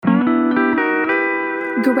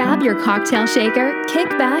Grab your cocktail shaker, kick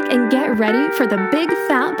back, and get ready for the big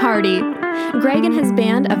fat party. Greg and his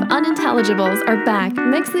band of unintelligibles are back,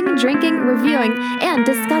 mixing, drinking, reviewing, and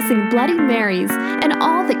discussing Bloody Marys and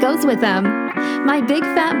all that goes with them. My Big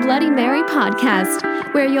Fat Bloody Mary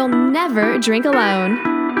podcast, where you'll never drink alone.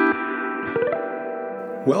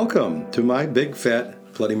 Welcome to my Big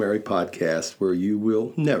Fat Bloody Mary podcast, where you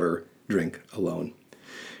will never drink alone.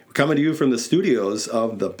 We're coming to you from the studios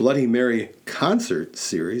of the Bloody Mary concert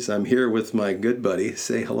series. I'm here with my good buddy.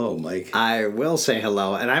 Say hello, Mike. I will say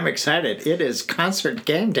hello, and I'm excited. It is concert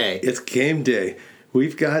game day. It's game day.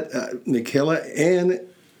 We've got Michaela Ann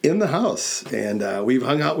in the house, and we've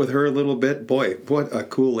hung out with her a little bit. Boy, what a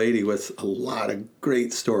cool lady with a lot of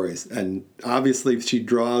great stories. And obviously she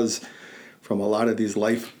draws from a lot of these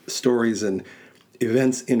life stories and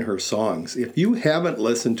events in her songs. If you haven't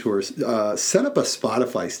listened to her, set up a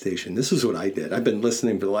Spotify station. This is what I did. I've been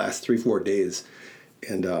listening for the last 3-4 days.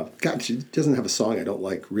 And God, she doesn't have a song I don't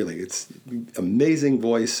like, really. It's amazing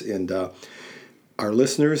voice. And our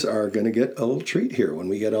listeners are going to get a little treat here when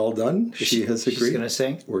we get all done. She has agreed. She's going to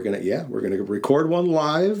sing? We're going to record one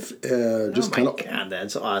live. Just oh my God,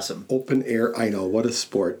 that's awesome. Open air. I know, what a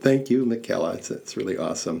sport. Thank you, Michaela. It's really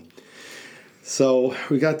awesome. So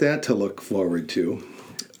we got that to look forward to.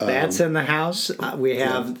 That's in the house. We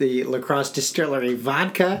have the La Crosse Distillery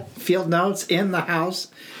vodka field notes in the house.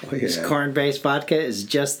 Oh, yeah. This corn-based vodka is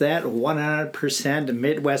just that, 100%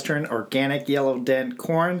 Midwestern organic yellow dent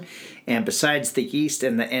corn. And besides the yeast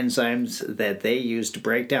and the enzymes that they use to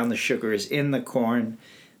break down the sugars in the corn,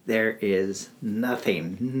 there is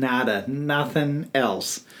nothing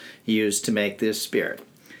else used to make this spirit.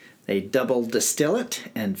 They double distill it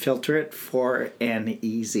and filter it for an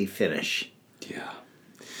easy finish. Yeah.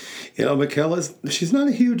 You know, Michaela's, she's not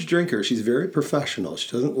a huge drinker. She's very professional. She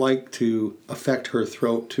doesn't like to affect her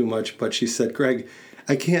throat too much, but she said, Greg,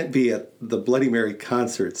 I can't be at the Bloody Mary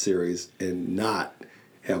concert series and not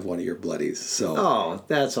have one of your bloodies. So, oh,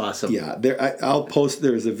 that's awesome. Yeah, I'll post,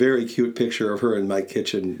 there's a very cute picture of her in my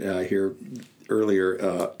kitchen here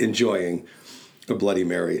earlier enjoying a Bloody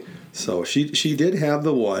Mary. So she did have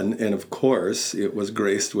the one, and of course it was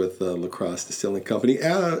graced with the La Crosse Distilling Company,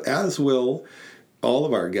 as will all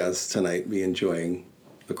of our guests tonight be enjoying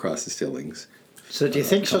La Crosse Distilling's. So do you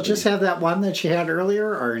think she'll just have that one that she had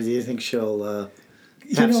earlier, or do you think she'll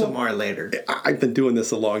have some more later? I've been doing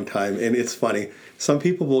this a long time, and it's funny. Some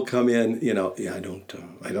people will come in, I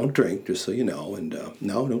don't drink, just so you know, and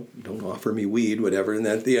no, don't offer me weed, whatever. And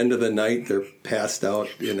at the end of the night, they're passed out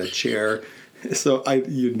in a chair. So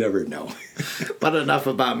you'd never know. But enough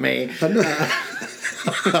about me.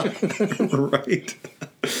 Right.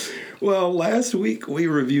 Well, last week we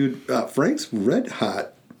reviewed Frank's Red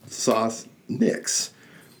Hot Sauce Mix.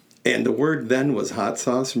 And the word then was hot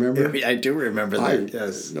sauce, remember? I do remember that,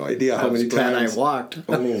 yes. No idea how many glad times. I walked.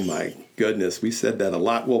 Oh, my goodness. We said that a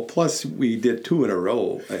lot. Well, plus we did 2 in a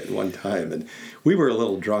row at one time. And we were a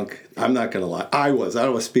little drunk. I'm not going to lie. I don't want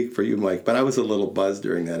to speak for you, Mike, but I was a little buzzed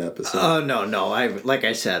during that episode. Oh, no. Like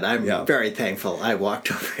I said, I'm very thankful I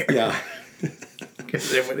walked over here. Yeah.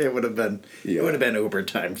 Because it would have been Uber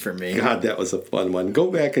time for me. God, that was a fun one.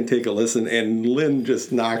 Go back and take a listen. And Lynn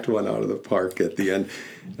just knocked one out of the park at the end.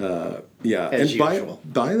 As usual.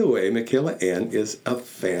 By the way, Michaela Ann is a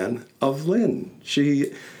fan of Lynn.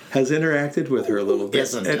 She has interacted with her a little bit.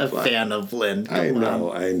 Isn't a fan of Lynn. I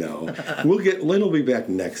know. Lynn will be back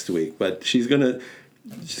next week, but she's gonna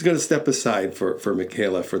step aside for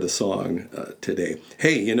Michaela for the song today.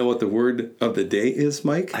 Hey, you know what the word of the day is,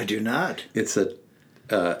 Mike? I do not. It's an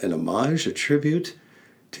homage, a tribute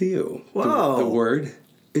to you. Whoa. The word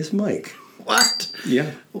is Mike. What?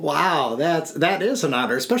 Yeah. Wow, that is an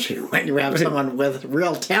honor, especially when you have someone with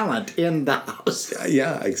real talent in the house.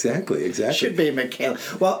 Yeah, exactly. Should be Michaela.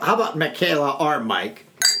 Well, how about Michaela or Mike?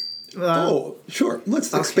 Sure.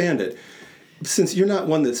 Let's expand it. Since you're not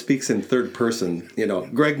one that speaks in third person,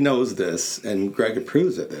 Greg knows this, and Greg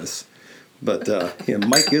approves of this, but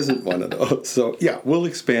Mike isn't one of those. So, yeah, we'll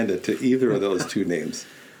expand it to either of those 2 names.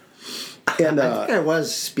 And I think I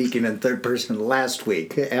was speaking in third person last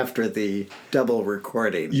week after the double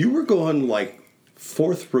recording. You were going like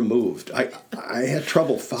 4th removed. I had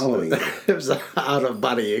trouble following it. It was an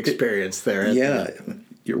out-of-body experience there. Yeah,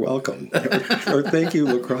 you're welcome. Or thank you,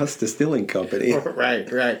 La Crosse Distilling Company. Right.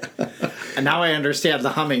 And now I understand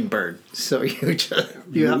the hummingbird. So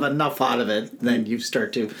you have enough out of it, then you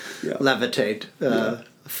start to levitate,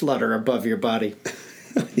 flutter above your body.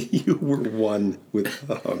 You were one with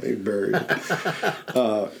the hummingbird.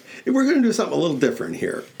 We're going to do something a little different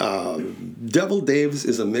here. Devil Dave's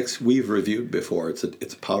is a mix we've reviewed before. It's a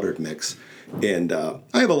powdered mix. And I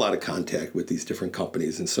have a lot of contact with these different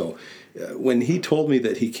companies. And so when he told me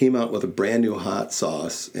that he came out with a brand new hot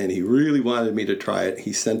sauce and he really wanted me to try it,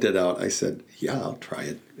 he sent it out. I said, yeah, I'll try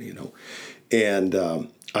it, And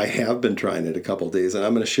I have been trying it a couple of days, and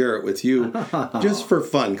I'm going to share it with you just for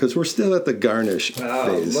fun because we're still at the garnish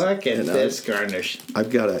phase. Look at this garnish. I've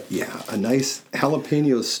got a nice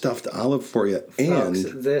jalapeno stuffed olive for you. And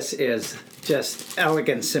Folks, this is just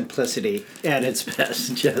elegant simplicity at its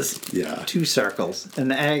best. Just 2 circles,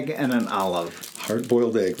 an egg and an olive.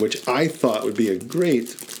 Hard-boiled egg, which I thought would be a great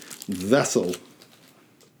vessel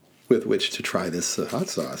with which to try this hot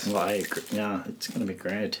sauce. Well, I agree. Yeah, it's going to be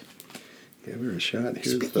great. Give her a shot.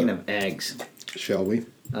 Speaking of eggs, shall we?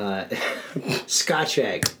 Scotch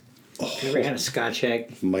egg. Have you ever had a Scotch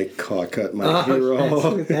egg? Mike Cawcut, my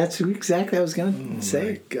hero. That's exactly what I was going to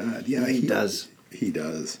say. My God, yeah, he does. He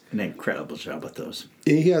does an incredible job with those.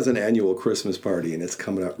 He has an annual Christmas party, and it's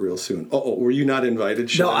coming up real soon. Oh, were you not invited?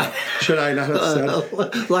 Should I not have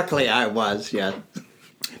said? Luckily, I was. Yeah.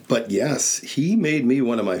 But yes, he made me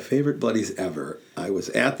one of my favorite buddies ever. I was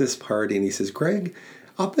at this party, and he says, "Greg,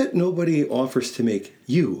 I'll bet nobody offers to make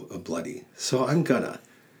you a bloody, so I'm gonna."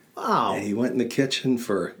 Wow. And he went in the kitchen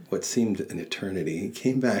for what seemed an eternity. He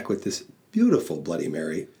came back with this beautiful Bloody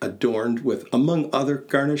Mary, adorned with, among other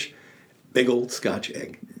garnish, big old Scotch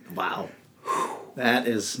egg. Wow.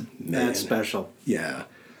 That's special. Yeah.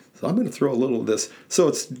 So I'm going to throw a little of this. So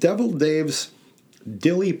it's Devil Dave's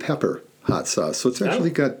Dilly Pepper hot sauce. So it's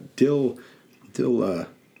actually got dill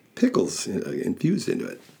pickles infused into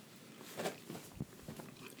it.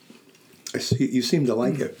 I see you seem to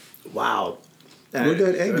like it. Wow. Where'd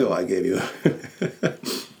that egg go I gave you?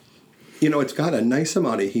 It's got a nice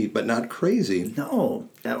amount of heat, but not crazy. No.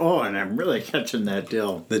 Oh, and I'm really catching that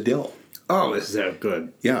dill. The dill. Oh, is that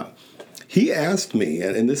good? Yeah. He asked me,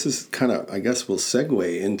 and this is kind of, I guess we'll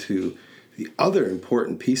segue into the other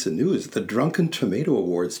important piece of news, the Drunken Tomato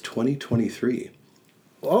Awards 2023.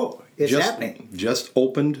 Oh, it's happening. Just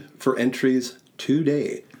opened for entries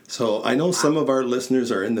today. So I know some of our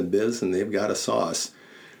listeners are in the biz and they've got a sauce.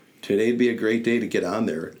 Today'd be a great day to get on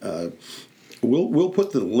there. We'll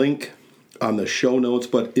put the link on the show notes,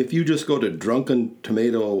 but if you just go to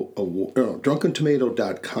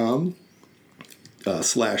drunkentomato.com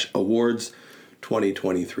 /awards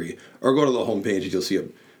 2023, or go to the homepage, you'll see a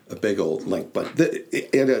big old link. But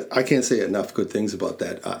I can't say enough good things about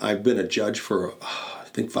that. I've been a judge for, I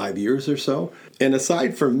think, 5 years or so. And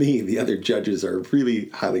aside from me, the other judges are really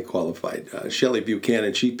highly qualified. Shelley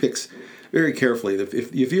Buchanan, she picks very carefully.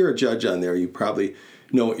 If you're a judge on there, you probably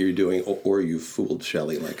know what you're doing, or you've fooled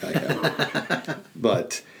Shelley like I have.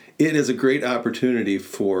 But it is a great opportunity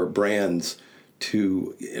for brands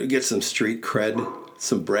to get some street cred,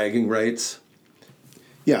 some bragging rights.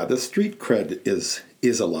 Yeah, the street cred is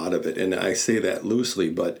a lot of it, and I say that loosely,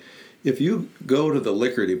 but if you go to the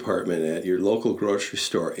liquor department at your local grocery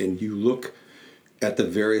store and you look at the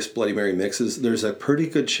various Bloody Mary mixes, there's a pretty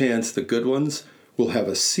good chance the good ones will have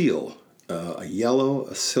a seal, a yellow,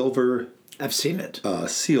 a silver. I've seen it.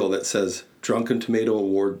 Seal that says Drunken Tomato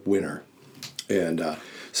Award winner. And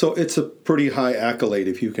so it's a pretty high accolade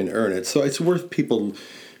if you can earn it. So it's worth people,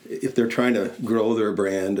 if they're trying to grow their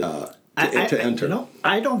brand, to enter.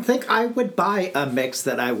 I don't think I would buy a mix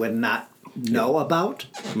that I would not know about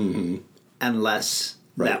unless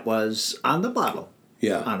that was on the bottle.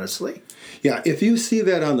 Yeah. Honestly. Yeah, if you see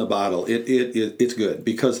that on the bottle, it's good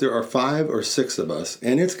because there are 5 or 6 of us,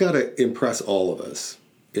 and it's got to impress all of us.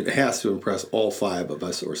 It has to impress all 5 of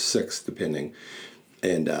us, or 6, depending.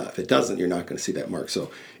 And if it doesn't, you're not going to see that mark. So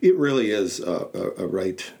it really is a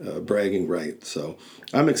bragging right. So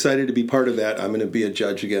I'm excited to be part of that. I'm going to be a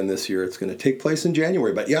judge again this year. It's going to take place in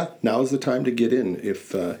January. But yeah, now is the time to get in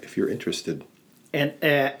if you're interested. And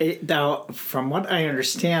now, from what I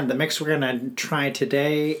understand, the mix we're going to try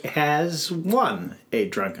today has won a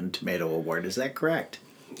Drunken Tomato Award. Is that correct?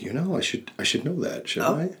 I should know that,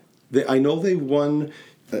 shouldn't I? I know they won.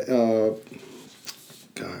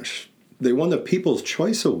 They won the People's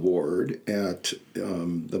Choice Award at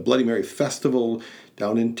the Bloody Mary Festival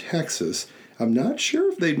down in Texas. I'm not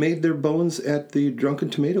sure if they made their bones at the Drunken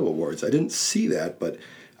Tomato Awards. I didn't see that, but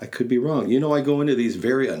I could be wrong. I go into these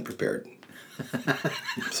very unprepared.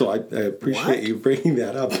 So I appreciate you bringing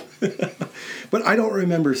that up. But I don't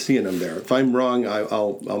remember seeing them there. If I'm wrong,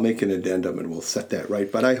 I'll make an addendum and we'll set that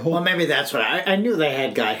right. But I hope... Well, maybe that's what I knew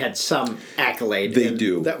they had some accolade. They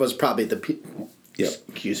do. That was probably the... Yep.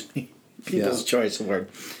 Excuse me. People's Choice Award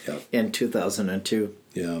in 2002.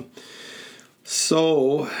 Yeah.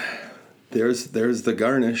 So there's the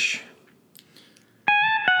garnish.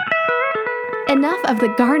 Enough of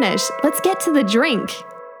the garnish. Let's get to the drink.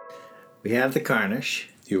 We have the garnish.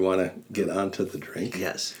 You want to get onto the drink?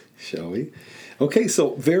 Yes. Shall we? Okay,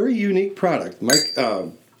 so very unique product. Mike,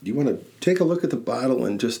 do you want to take a look at the bottle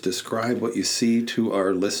and just describe what you see to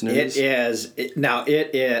our listeners?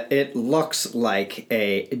 It looks like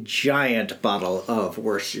a giant bottle of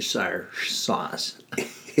Worcestershire sauce.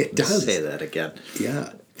 It does. Say that again.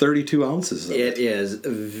 Yeah, 32 ounces of It is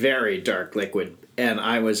very dark liquid, and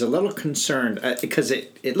I was a little concerned because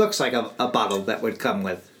it looks like a bottle that would come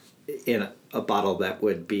in a bottle that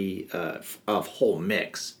would be of whole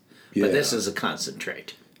mix, but this is a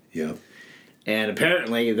concentrate. Yeah. And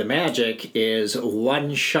apparently the magic is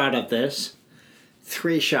 1 shot of this,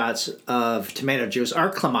 3 shots of tomato juice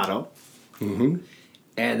or Clamato,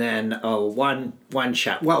 and then one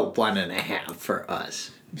shot, 1.5 for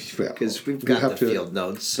us. Because we've got the field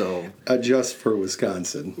notes, so... Adjust for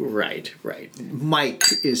Wisconsin. Right. Mike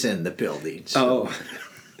is in the building. So. Oh,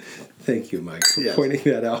 thank you, Mike, for pointing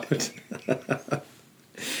that out.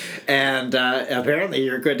 And apparently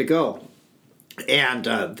you're good to go. And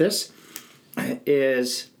this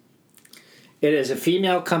is a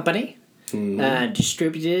female company,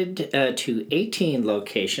 distributed to 18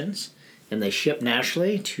 locations, and they ship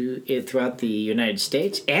nationally throughout the United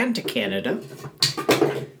States and to Canada.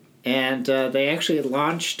 And they actually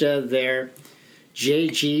launched their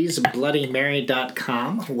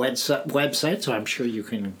jgsbloodymary.com website, so I'm sure you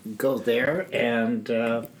can go there and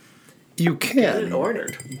you can get it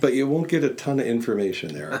ordered. But you won't get a ton of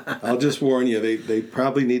information there. I'll just warn you, they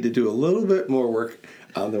probably need to do a little bit more work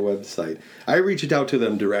on the website. I reached out to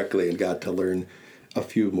them directly and got to learn a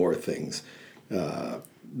few more things.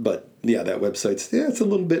 But yeah, that website's it's a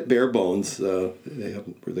little bit bare bones. They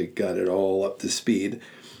haven't really got it all up to speed.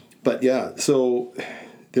 But yeah, so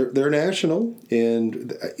they're national,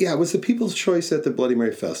 and it was the People's Choice at the Bloody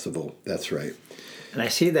Mary Festival. That's right. And I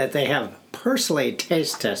see that they have personally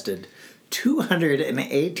taste tested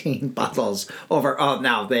 218 bottles over. Oh,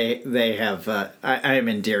 now they have. I am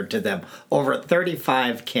endeared to them. Over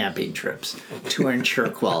 35 camping trips to ensure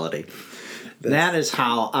quality. That is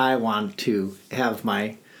how I want to have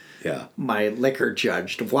my liquor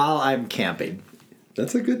judged while I'm camping.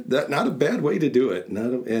 That's not a bad way to do it.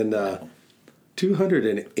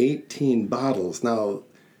 218 bottles. Now,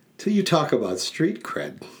 till you talk about street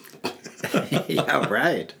cred. Yeah,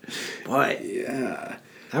 right. Boy. Yeah.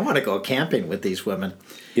 I want to go camping with these women.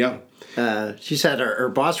 Yeah. She said her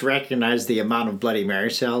boss recognized the amount of Bloody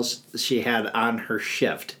Mary sales she had on her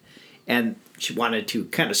shift, and she wanted to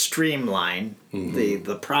kind of streamline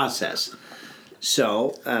the process.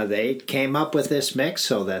 So they came up with this mix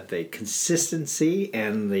so that the consistency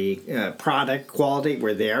and the product quality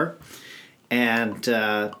were there, and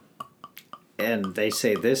they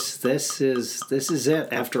say this is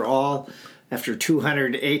it. After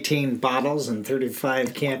 218 bottles and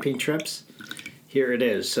 35 camping trips, here it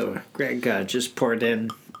is. So Greg just poured in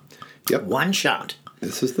 1 shot.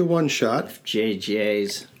 This is the 1 shot.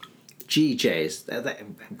 GJ's. I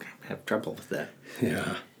have trouble with that.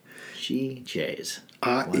 Yeah. GJ's.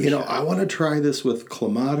 I want to try this with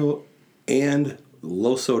Clamato and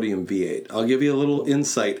low sodium V8. I'll give you a little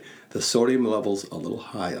insight. The sodium level's a little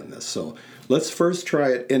high on this. So let's first try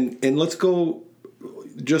it, and let's go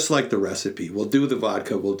just like the recipe. We'll do the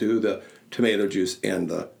vodka, we'll do the tomato juice,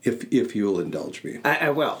 and if you'll indulge me. I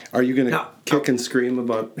will. Are you going to kick and scream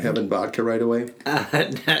about having vodka right away?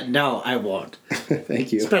 No, I won't.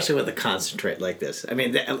 Thank you. Especially with a concentrate like this. I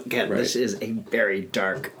mean, again, This is a very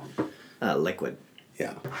dark liquid.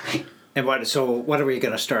 Yeah. And what are we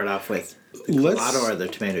going to start off with? The Clamato or the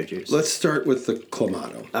tomato juice? Let's start with the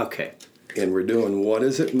Clamato. Okay. And we're doing, what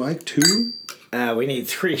is it, Mike? 2? We need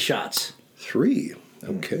 3 shots. 3.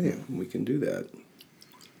 Okay, we can do that.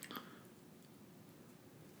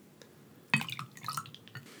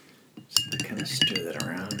 Just kind of stir that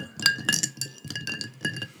around.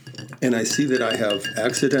 And I see that I have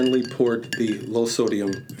accidentally poured the low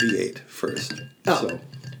sodium V8 first. Oh. So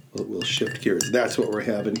we'll shift gears. That's what we're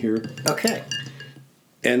having here. Okay.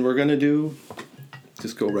 And we're going to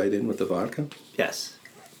just go right in with the vodka. Yes.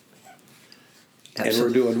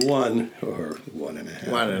 Absolutely. And we're doing 1 or 1.5.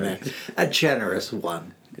 1.5. A generous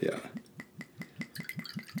 1. Yeah.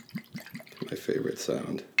 My favorite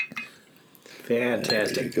sound. There you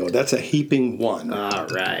Fantastic. go. That's a heaping one. All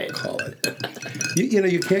right. Call it.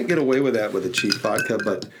 You can't get away with that with a cheap vodka,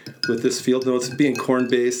 but with this field notes being corn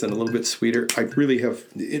based and a little bit sweeter, I really have.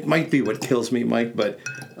 It might be what kills me, Mike, but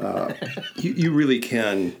you really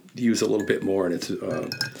can use a little bit more, and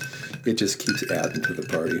it just keeps adding to the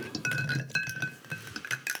party.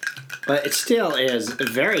 But it still is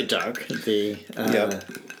very dark. The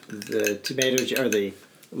tomato or the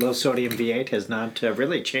low sodium V8 has not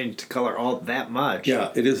really changed the color all that much.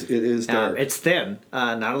 Yeah, it is. It is dark. It's thin.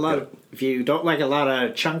 Not a lot of. If you don't like a lot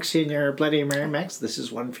of chunks in your Bloody Mary mix, this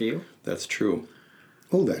is one for you. That's true.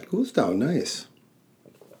 Oh, that goes down nice.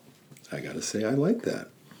 I gotta say, I like that.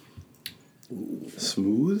 Ooh,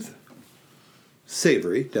 smooth,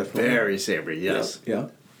 savory, definitely. Very savory, yes. Yeah.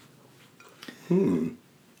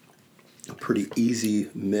 A pretty easy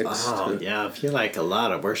mix. Oh, yeah. If you like a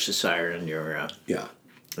lot of Worcestershire in your Yeah.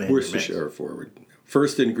 in your Worcestershire forward.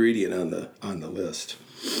 First ingredient on the list.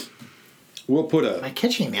 We'll put Am I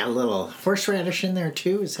catching that little horseradish in there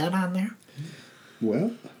too? Is that on there?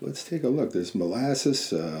 well, let's take a look. There's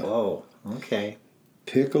molasses, Oh, okay.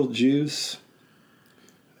 pickle juice,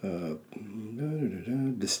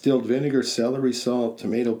 distilled vinegar, celery salt,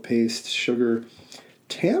 tomato paste, sugar,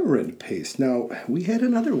 tamarind paste. Now, we had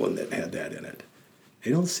another one that had that in it. I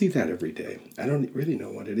don't see that every day. I don't really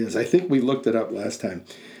know what it is. I think we looked it up last time.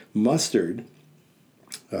 Mustard,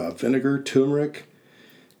 vinegar, turmeric,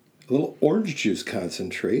 a little orange juice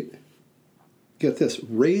concentrate. Get this,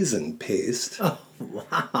 raisin paste. Oh,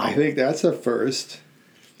 wow. I think that's a first.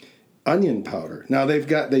 Onion powder. Now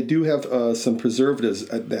they do have some preservatives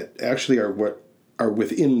that actually are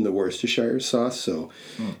within the Worcestershire sauce. So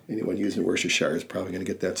anyone using Worcestershire is probably going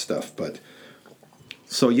to get that stuff. But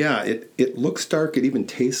so yeah, it looks dark. It even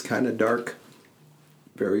tastes kind of dark.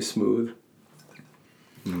 Very smooth.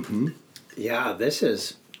 Mm-hmm. Yeah, this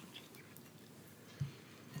is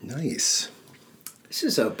Nice.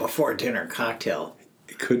 a before dinner cocktail.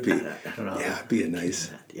 It could be. I don't know. Yeah, it'd be a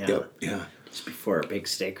nice. Yeah. Yep. Yeah. Just before a big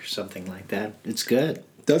steak or something like that. It's good.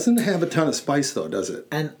 Doesn't have a ton of spice though, does it?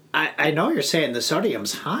 And I know you're saying the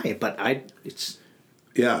sodium's high, but it's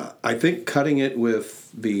Yeah, I think cutting it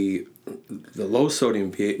with the low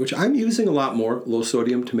sodium V8, which I'm using a lot more low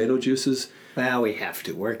sodium tomato juices. well, we have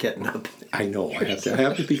to. We're getting up. I know I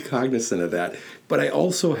have to be cognizant of that, but I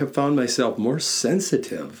also have found myself more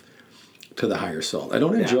sensitive to the higher salt. I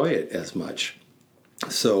don't enjoy it as much,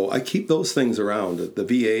 so I keep those things around. The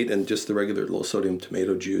V8 and just the regular low sodium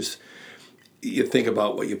tomato juice. You think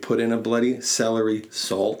about what you put in a bloody: celery,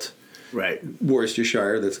 salt, Right.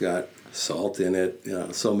 Worcestershire that's got salt in it.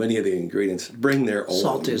 So many of the ingredients bring their own.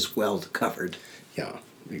 Salt is well covered. Yeah,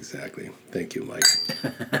 exactly. Thank you, Mike.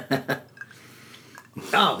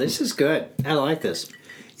 Oh, this is good. I like this.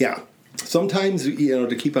 Yeah. Sometimes,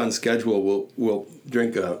 to keep on schedule, we'll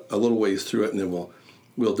drink a little ways through it, and then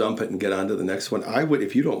we'll dump it and get on to the next one. I would,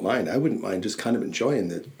 if you don't mind, I wouldn't mind just kind of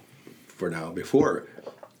enjoying it for now before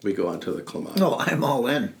we go on to the Clamato. No, I'm all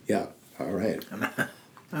in. Yeah. All right.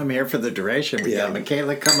 I'm here for the duration. We got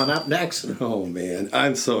Michaela coming up next. Oh, man.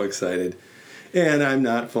 I'm so excited. And I'm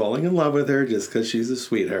not falling in love with her just because she's a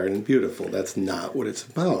sweetheart and beautiful. That's not what it's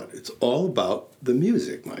about. It's all about the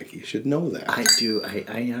music, Mike. You should know that. I do.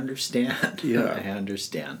 I understand. Yeah. I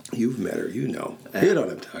understand. You've met her. You know. You know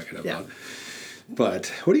what I'm talking about. Yeah. But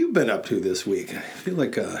what have you been up to this week? I feel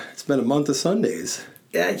like it's been a month of Sundays.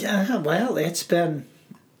 Yeah. Well, it's been.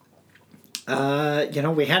 We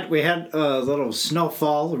had a little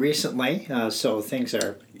snowfall recently, so things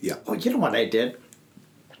are. Yeah. Oh, you know what I did?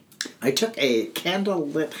 I took a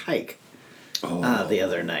candlelit hike the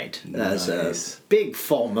other night. Nice. A big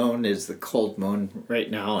full moon is the cold moon right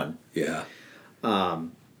now, and Yeah.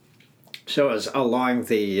 so it was along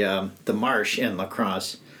the marsh in La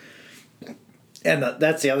Crosse. And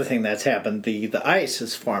that's the other thing that's happened. The ice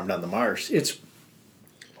has formed on the marsh.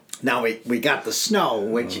 Now we got the snow,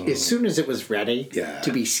 which as soon as it was ready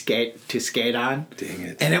to skate on, Dang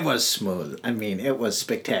it. and it was smooth. I mean, it was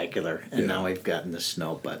spectacular. And now we've gotten the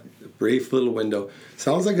snow, but Brief little window.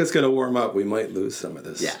 Sounds like it's going to warm up. We might lose some of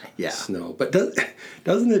this Yeah. snow. But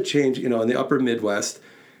doesn't it change, in the upper Midwest,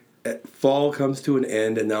 fall comes to an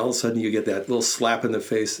end, and now all of a sudden you get that little slap in the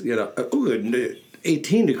face,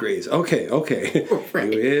 18 degrees. Okay.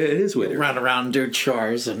 Right. It is winter. run around and do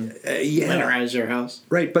chores and winterize your house.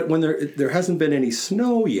 Right, but when there hasn't been any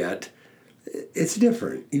snow yet, it's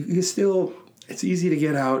different. You still, it's easy to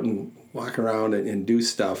get out and walk around and do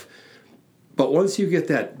stuff. But once you get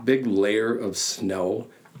that big layer of snow,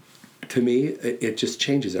 to me, it just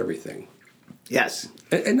changes everything. Yes.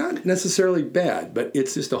 And not necessarily bad, but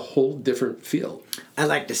it's just a whole different feel. I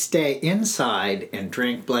like to stay inside and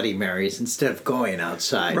drink Bloody Marys instead of going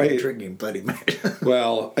outside Right. and drinking Bloody Marys.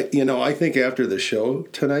 Well, I think after the show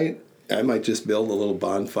tonight, I might just build a little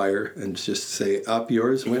bonfire and just say, up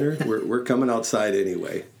yours, winner. We're coming outside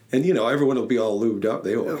anyway. And, everyone will be all lubed up.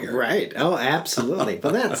 They won't care. Right. Oh, absolutely.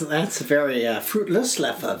 But that's very fruitless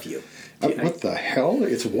of you. What the hell?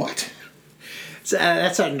 It's what?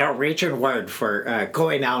 That's a Norwegian word for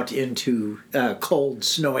going out into cold,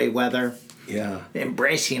 snowy weather, Yeah.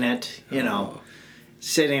 embracing it,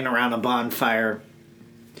 sitting around a bonfire.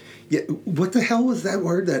 Yeah. What the hell was that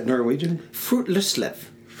word, that Norwegian? Fruitløslev.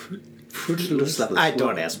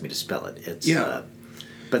 Don't ask me to spell it. It's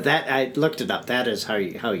but that I looked it up. That is how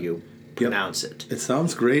you pronounce it. It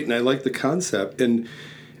sounds great, and I like the concept. And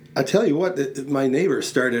I tell you what, my neighbor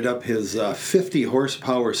started up his 50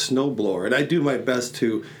 horsepower snowblower, and I do my best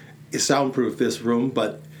to soundproof this room,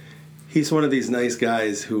 but he's one of these nice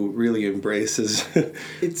guys who really embraces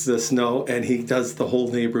the snow, and he does the whole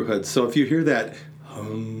neighborhood. So if you hear that,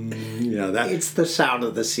 It's the sound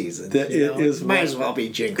of the season. It is. Might as well be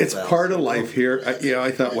Jingle It's Bells. part of life here.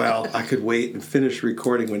 I thought, well, I could wait and finish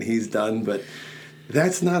recording when he's done, but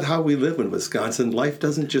that's not how we live in Wisconsin. Life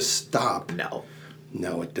doesn't just stop.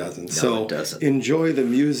 No, it doesn't. It doesn't. Enjoy the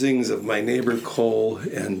musings of my neighbor Cole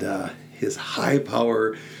and his high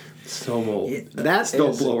power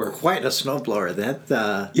snowblower. Quite a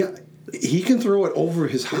snowblower. Yeah, he can throw it over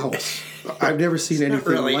his house. I've never seen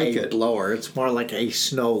anything Not really like a it. blower. It's more like a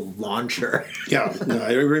snow launcher. Yeah, no,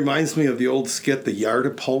 it reminds me of the old skit, The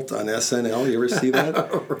Yardapult on SNL. You ever see that?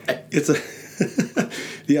 Right. It's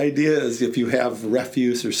the idea is if you have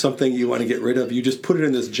refuse or something you want to get rid of, you just put it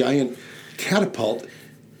in this giant catapult,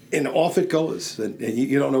 and off it goes. And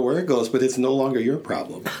you don't know where it goes, but it's no longer your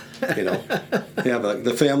problem.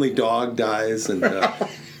 The family dog dies, and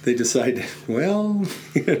they decide, well,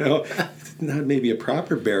 not maybe a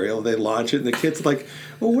proper burial. They launch it, and the kid's like,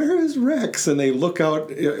 well, where is Rex? And they look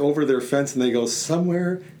out over their fence, and they go,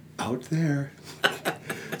 somewhere out there.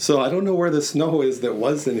 So I don't know where the snow is that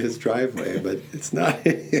was in his driveway, but it's not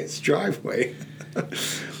in his driveway.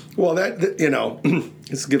 Well,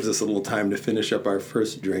 this gives us a little time to finish up our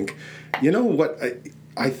first drink. You know what?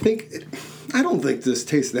 I don't think this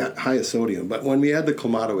tastes that high of sodium, but when we add the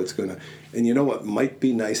Clamato, it's gonna. And you know what might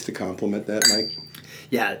be nice to complement that, Mike?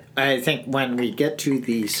 Yeah, I think when we get to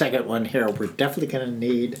the second one here, we're definitely going to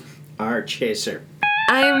need our chaser.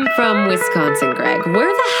 I'm from Wisconsin, Greg.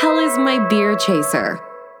 Where the hell is my beer chaser?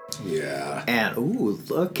 Yeah. And,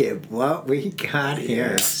 look at what we got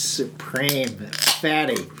here. Supreme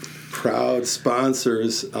Fatty. Proud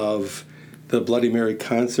sponsors of the Bloody Mary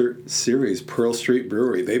Concert Series, Pearl Street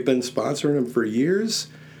Brewery. They've been sponsoring them for years.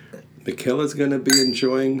 Michaela's going to be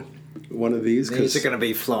enjoying one of these. These are going to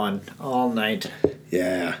be flowing all night.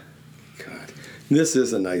 Yeah. God. This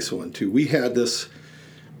is a nice one, too. We had this,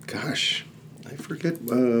 gosh, I forget,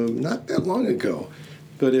 not that long ago.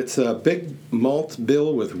 But it's a big malt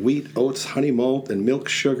bill with wheat, oats, honey malt, and milk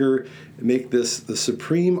sugar. Make this the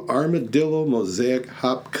Supreme Armadillo Mosaic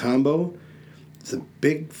Hop Combo. It's a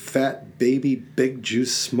big, fat, baby, big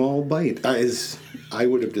juice, small bite. As I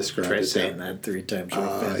would have described Try it. saying that 3 times really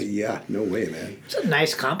fast. Yeah, no way, man. It's a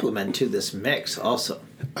nice compliment to this mix also.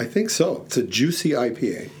 I think so. It's a juicy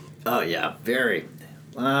IPA. Oh, yeah, very.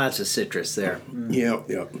 Lots of citrus there. Yeah.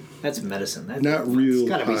 That's medicine. Not real There's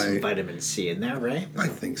got to be high. some vitamin C in there, right? I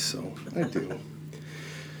think so. I do.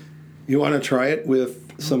 You want to try it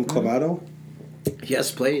with some Clamato?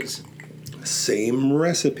 Yes, please. Same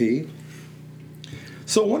recipe.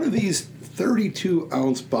 So one of these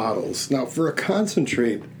 32-ounce bottles. Now, for a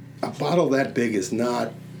concentrate, a bottle that big is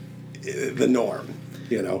not the norm,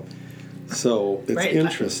 So it's Right.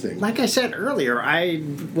 interesting. Like I said earlier, I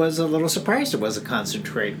was a little surprised it was a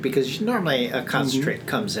concentrate because normally a concentrate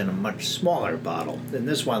comes in a much smaller bottle. And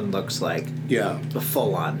this one looks like Yeah, a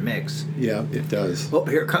full-on mix. yeah, it does. Oh,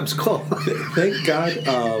 here comes Cole. Thank God.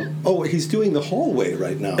 He's doing the hallway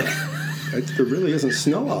right now. There really isn't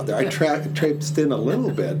snow out there. I traipsed in a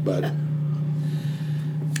little bit, but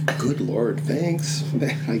good Lord, thanks,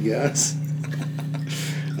 I guess.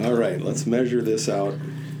 All right, let's measure this out.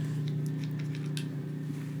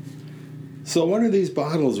 So one of these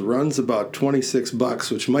bottles runs about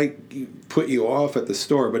 $26, which might put you off at the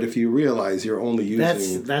store, but if you realize you're only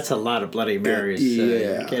using... That's a lot of Bloody Marys. Yeah.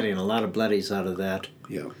 You're getting a lot of Bloodies out of that.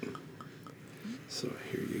 Yeah. So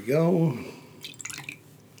here you go.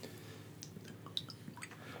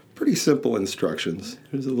 Pretty simple instructions.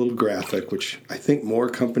 Here's a little graphic, which I think more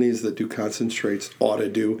companies that do concentrates ought to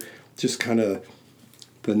do. Just kind of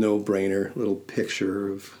the no-brainer little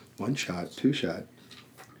picture of 1 shot, 2 shot.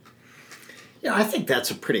 Yeah, I think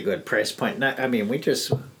that's a pretty good price point.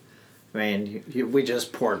 We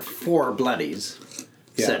just poured 4 bloodies,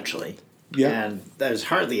 Yeah. essentially. Yeah. And there's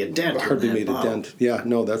hardly a dent. Hardly in that made a bottle. dent. Yeah,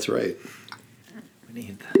 no, that's right. We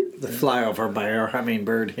need the flyover by our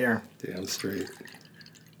hummingbird here. Damn straight.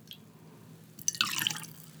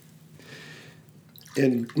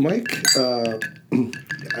 And Mike, I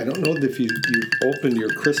don't know if you've opened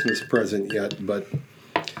your Christmas present yet, but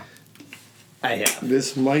I have.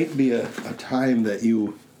 this might be a time that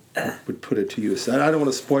you would put it to use. I don't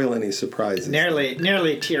want to spoil any surprises. Nearly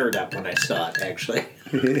teared up when I saw it, actually.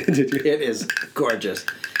 Did you? It is gorgeous.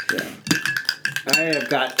 Yeah. I have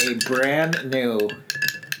got a brand new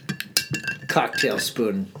cocktail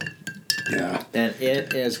spoon, Yeah. and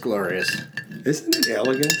it is glorious. Isn't it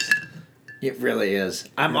elegant? It really is.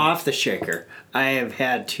 I'm off the shaker. I have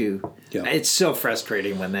had to. Yeah. It's so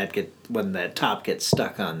frustrating when that top gets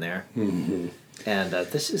stuck on there. Mm-hmm. And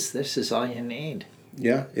this is all you need.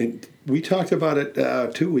 Yeah. We talked about it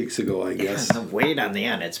 2 weeks ago, I guess. And the weight on the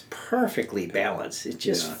end, it's perfectly balanced. It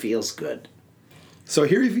just feels good. So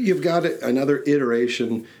here you've got another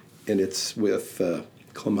iteration, and it's with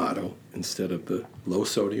Clamato instead of the low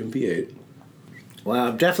sodium V8. Well,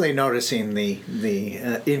 I'm definitely noticing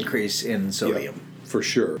the increase in sodium. Yeah, for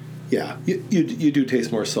sure. Yeah, you do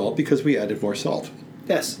taste more salt because we added more salt.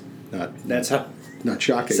 Yes. That's how. Not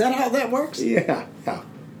shocking. Is that how that works? Yeah.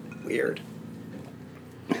 Weird.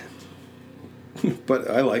 But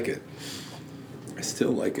I like it. I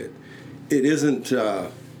still like it. It isn't.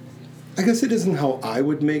 I guess it isn't how I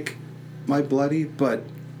would make my bloody, but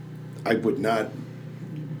I would not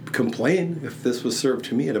complain if this was served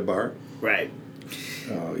to me at a bar. Right.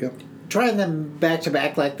 Yeah. Trying them back to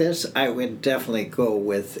back like this, I would definitely go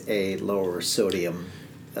with a lower sodium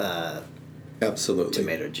Absolutely.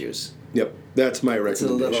 tomato juice. Yep. That's my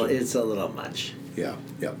recommendation. It's a little much. Yeah.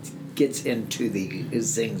 Gets into the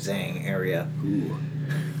zing zang area. Ooh.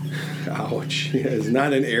 Ouch. Yeah, it's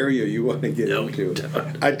not an area you want to get into.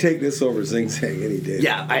 Don't. I'd take this over Zing Zang any day.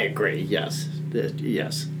 Yeah, I agree. Yes.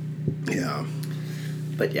 Yes. Yeah.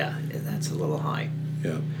 But yeah, that's a little high.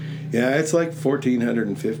 Yeah. Yeah, it's like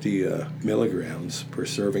 1,450 milligrams per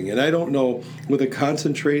serving. And I don't know with a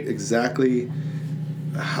concentrate exactly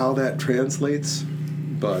how that translates,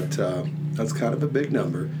 but that's kind of a big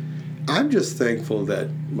number. I'm just thankful that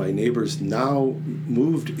my neighbor's now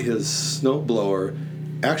moved his snowblower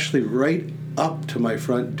actually right up to my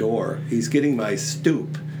front door. He's getting my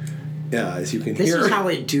stoop. Yeah, as you can This hear. is how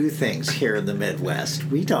we do things here in the Midwest.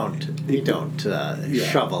 We don't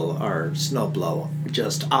shovel our snowblower,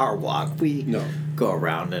 just our walk. We go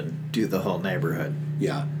around and do the whole neighborhood.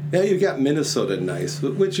 Yeah. Yeah, you got Minnesota nice,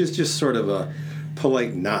 which is just sort of a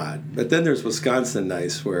polite nod. But then there's Wisconsin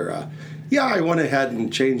nice where, I went ahead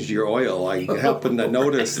and changed your oil. I happened to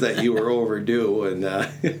notice that you were overdue. And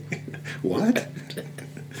what?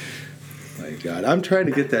 My God. I'm trying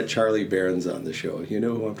to get that Charlie Barons on the show. You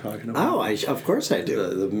know who I'm talking about? Oh, of course I do.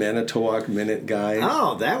 The Manitowoc Minute guy.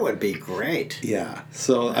 Oh, that would be great. Yeah.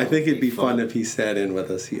 So I think it'd be fun fun if he sat in with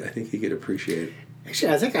us. I think he could appreciate it.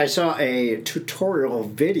 Actually, I think I saw a tutorial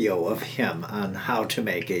video of him on how to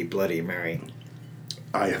make a Bloody Mary.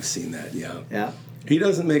 I have seen that, Yeah? He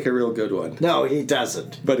doesn't make a real good one. No, he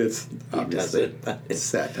doesn't. But it's obviously doesn't. it's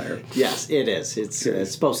satire. Yes, it is. It's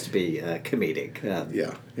supposed to be comedic.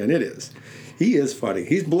 Yeah, and it is. He is funny.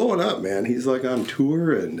 He's blowing up, man. He's like on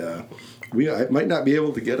tour, and I might not be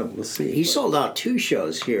able to get him. We'll see. He sold out 2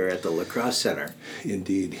 shows here at the Lacrosse Center.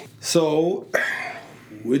 Indeed. So,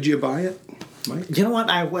 would you buy it, Mike? You know what?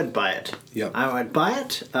 I would buy it. Yep. I would buy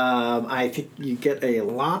it. I think you get a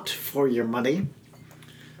lot for your money.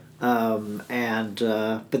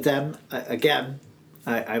 But then, again,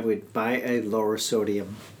 I would buy a lower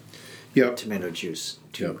sodium tomato juice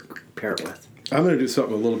to pair it with. I'm going to do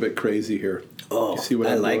something a little bit crazy here. Oh, you see what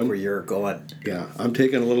I I'm like doing? where you're going. Yeah, I'm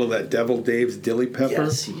taking a little of that Devil Dave's dilly pepper.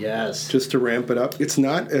 Yes. Just to ramp it up. It's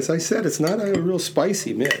not, as I said, it's not a real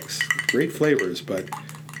spicy mix. Great flavors, but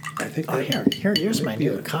I think... Oh, here's my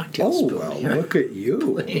new cocktail spoon. Oh, well, Here. look at you.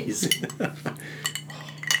 Please.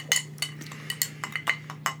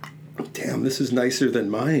 Damn, this is nicer than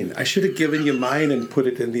mine. I should have given you mine and put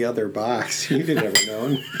it in the other box. You'd have never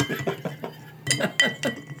known.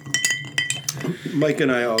 Mike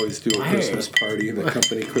and I always do a Christmas party, the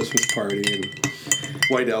company Christmas party, and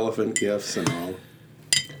white elephant gifts and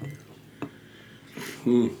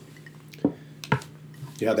all.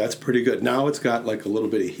 Yeah, that's pretty good. Now it's got like a little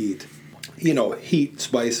bit of heat. You know, heat,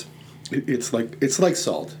 spice, it's like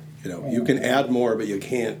salt. You know, you can add more, but you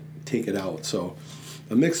can't take it out. So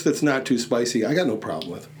a mix that's not too spicy, I got no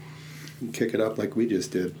problem with. You can kick it up like we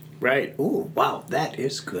just did. Right. Ooh, wow, that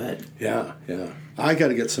is good. Yeah, yeah. I got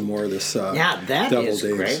to get some more of this. Yeah, that Devil is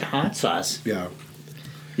Dave's. great hot sauce. Yeah.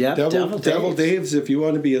 Yep, Devil Dave's, if you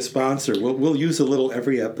want to be a sponsor, we'll use a little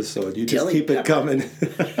every episode. You just Chili keep it pepper. coming.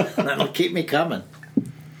 That'll keep me coming.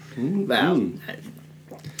 Wow.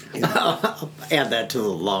 I'll add that to the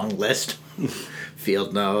long list.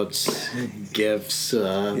 Field notes, gifts.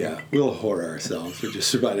 Yeah, we'll whore ourselves for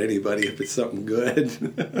just about anybody if it's something good.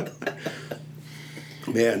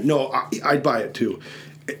 Man, no, I'd buy it too.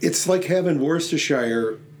 It's like having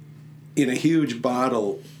Worcestershire in a huge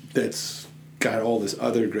bottle that's got all this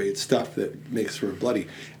other great stuff that makes for bloody.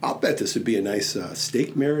 I'll bet this would be a nice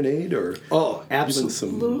steak marinade or Oh, even some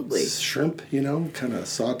absolutely. shrimp, kind of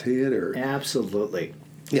saute it or Absolutely.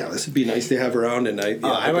 yeah, this would be nice to have around at night.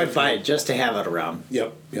 Yeah, I would buy it just to have it around.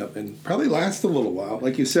 Yep, and probably last a little while.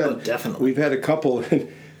 Like you said, Oh, definitely. We've had a couple,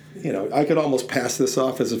 and I could almost pass this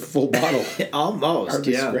off as a full bottle. Almost,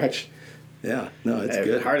 Hardly yeah. scratch. Yeah, no, it's I've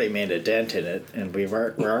good. hardly made a dent in it, and we're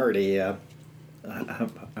already.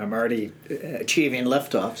 I'm already achieving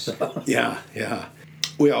liftoff. So Yeah.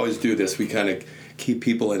 We always do this. We kind of keep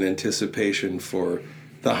people in anticipation for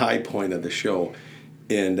the high point of the show,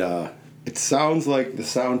 and it sounds like the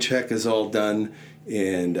sound check is all done,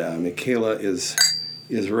 and Michaela is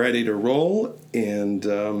ready to roll, and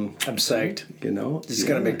I'm psyched. This is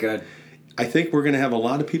gonna be good. I think we're going to have a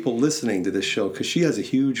lot of people listening to this show because she has a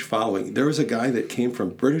huge following. There was a guy that came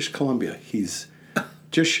from British Columbia. He's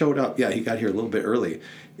just showed up. Yeah, he got here a little bit early.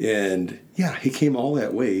 And yeah, he came all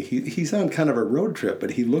that way. He's on kind of a road trip,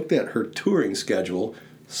 but he looked at her touring schedule,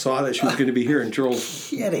 saw that she was going to be here and drove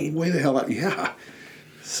Kidding. way the hell out. Yeah.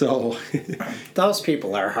 So Those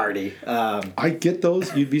people are hardy. I get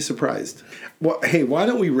those. You'd be surprised. Well, hey, why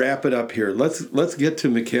don't we wrap it up here? Let's get to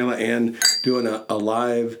Michaela Ann doing a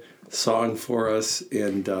live song for us.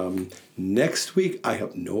 And next week, I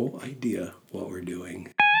have no idea what we're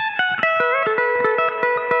doing.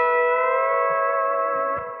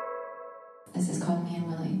 This is called Me and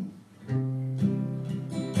Willie.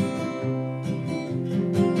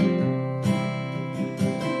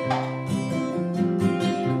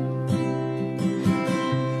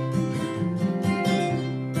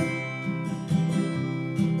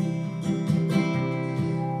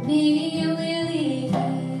 Me and Willie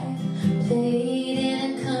played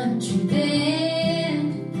in a country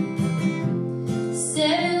band.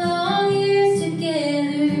 7 long years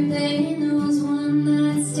together, playing those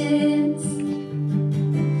one-night stands.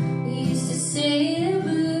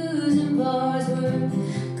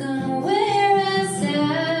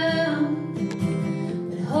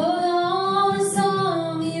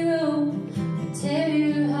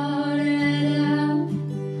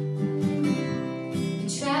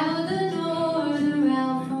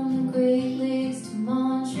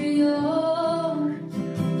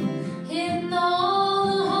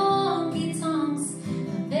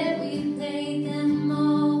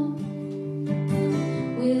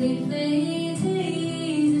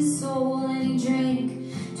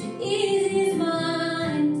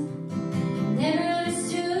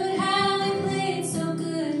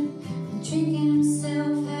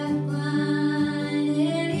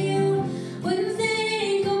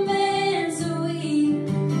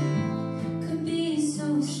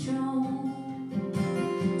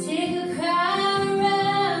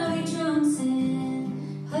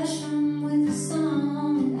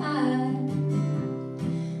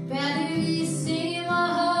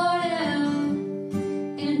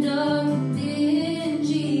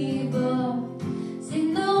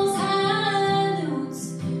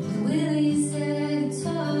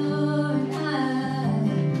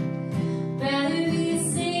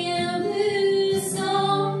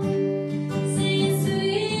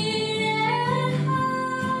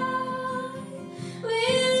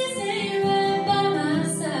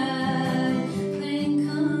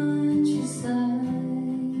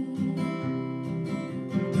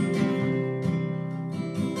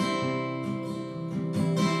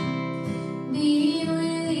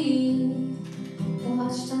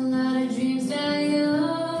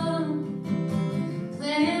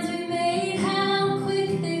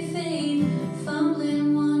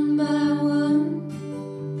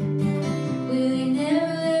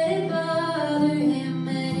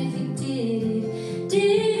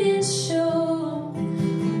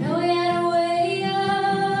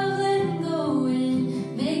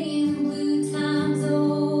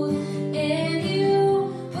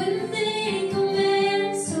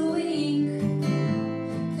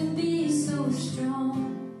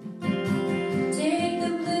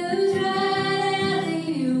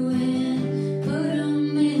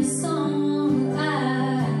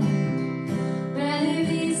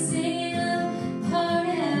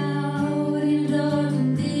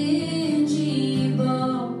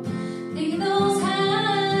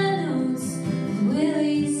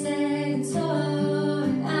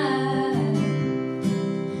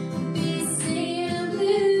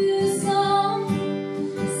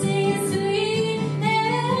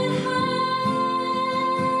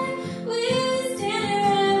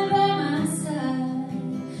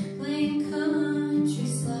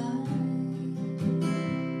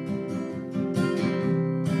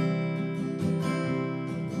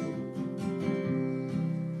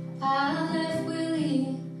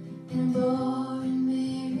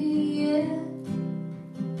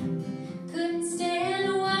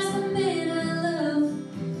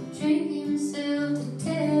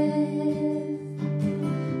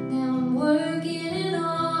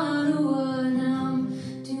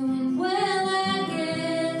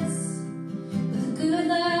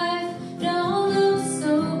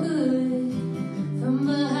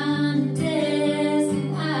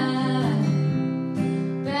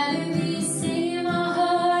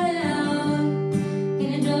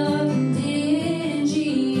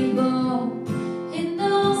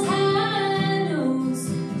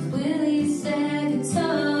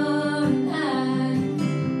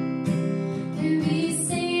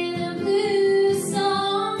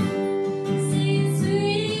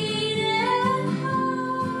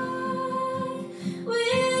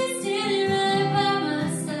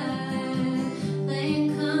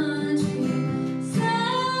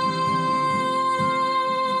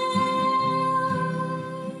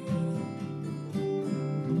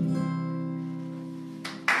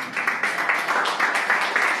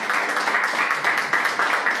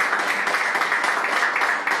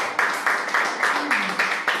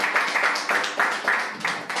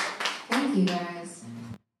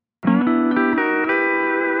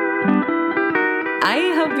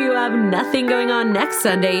 have nothing going on next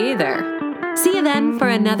Sunday either. See you then for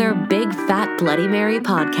another Big Fat Bloody Mary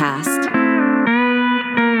podcast.